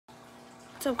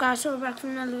So guys, so we're back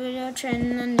from another video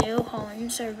training a new home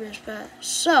servers. But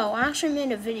so I actually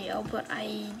made a video, but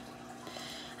I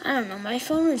don't know, my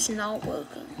phone is not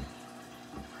working.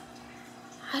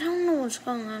 I don't know what's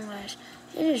going on, guys.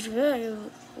 It is very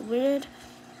weird.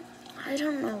 I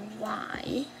don't know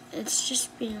why. It's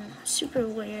just being super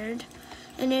weird,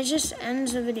 and it just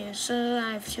ends the video. So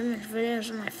I have too much videos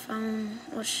on my phone,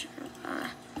 which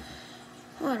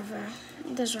whatever.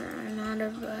 It doesn't really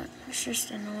matter, but it's just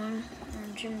annoying.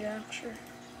 Jim Jackson.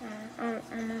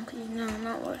 Monkey. No,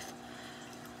 not worth.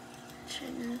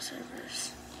 Trading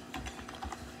servers.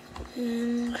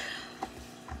 And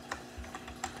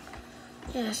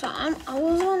yeah, so I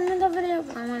was on another video,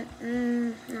 but I went,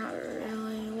 not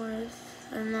really worth,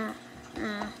 or not,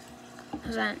 nah. I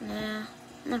was like, nah,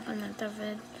 I'm not gonna make that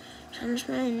vid. So I'm just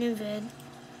making a new vid.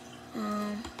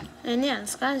 And yeah,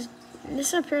 this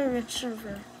is a pretty rich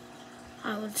server,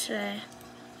 I would say.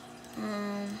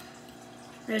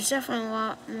 There's definitely a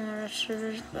lot more rich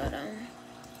servers, but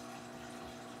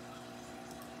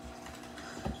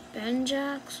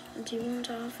Benjax, do you want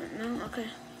to offer? No? Okay.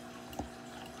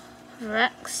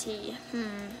 Rexy,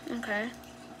 okay.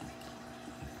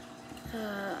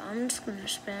 I'm just gonna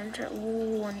spam try.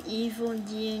 Ooh, an evil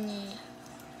genie.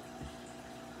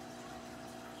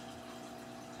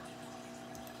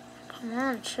 Come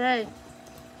on, trade.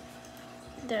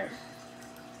 There.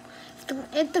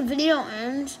 If the video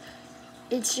ends,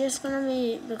 it's just gonna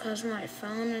be because of my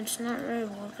phone. It's not really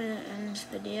working. It ends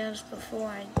videos before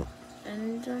I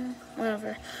end them.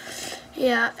 Whatever.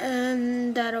 Yeah,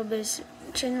 and that'll be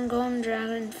chicken golden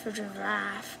dragon for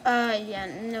giraffe. Yeah,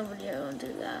 nobody will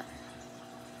do that.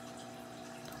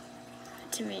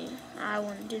 To me, I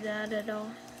wouldn't do that at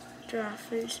all.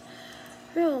 Giraffe is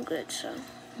real good, so.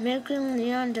 Making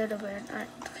neon dodo bird.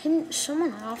 Can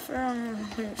someone offer on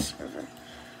the server?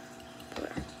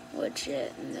 But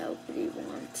legit, nobody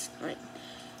wants. Like,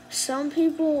 some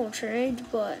people will trade,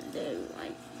 but they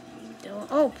like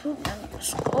don't. Oh, poop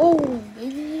nuggets. Oh,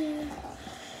 baby.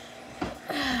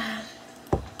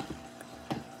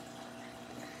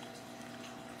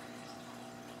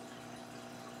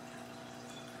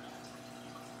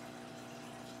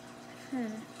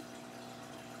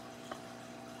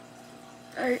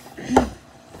 Alright.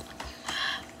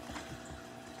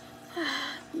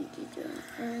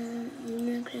 You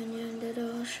make neon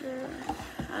dodo, sure.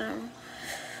 I don't know.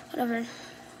 Whatever.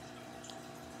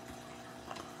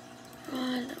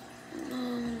 No,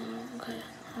 okay.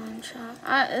 On shop.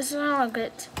 It's not like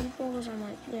it to people because I'm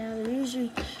like, yeah, they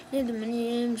usually need the mini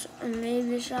games or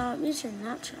maybe shop. You should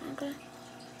not shop, okay?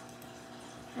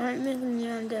 Alright, making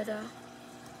neon dodo.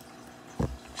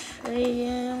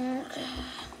 Trading.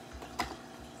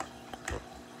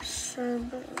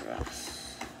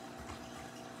 Cerberus.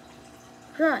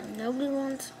 Right, nobody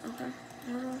wants. Okay.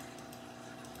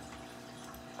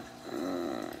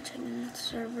 Taking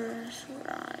Cerberus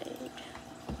ride.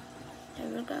 There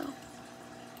we go.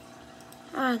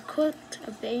 I cooked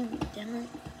a baby, didn't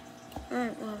I?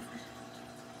 Alright, well.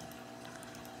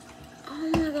 Oh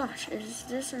my gosh, is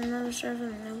this another server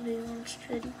that nobody wants to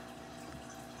trade?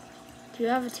 Do you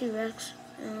have a T-Rex?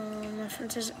 My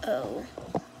friend says, oh.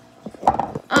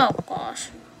 Oh gosh.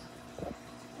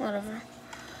 Whatever.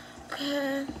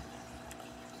 Okay.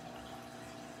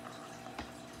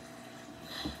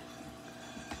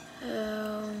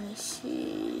 Let me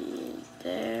see.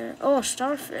 There. Oh,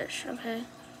 starfish. Okay.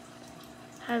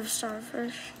 I have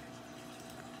starfish.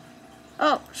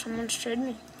 Oh, someone's trading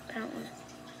me, apparently.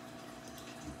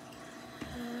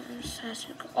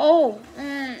 Oh,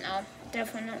 no.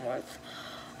 Definitely not worth.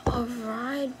 A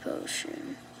ride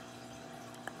potion.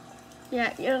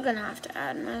 Yeah, you're gonna have to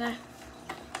add another.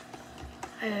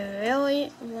 I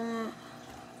really want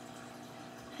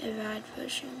a ride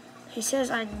potion. He says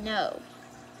I know.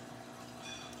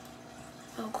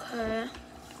 Okay.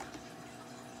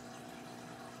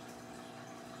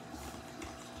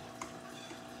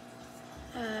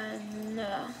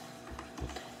 No.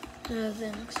 No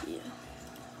thanks you.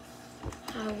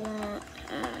 I want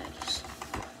ads.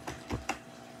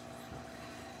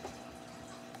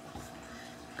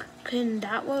 Can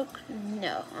that work?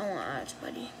 No, I want ads,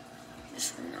 buddy.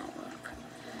 This will not work.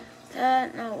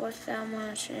 That not worth that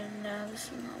much, and this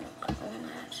will not work. I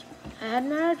want ads. I had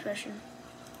my ride person.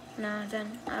 No,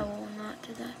 then I will not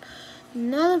do that.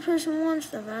 Another person wants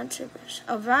the ride supers.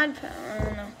 A ride pet. I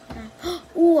don't know.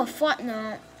 Ooh, a flat.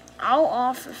 No, I'll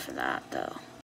offer for that though.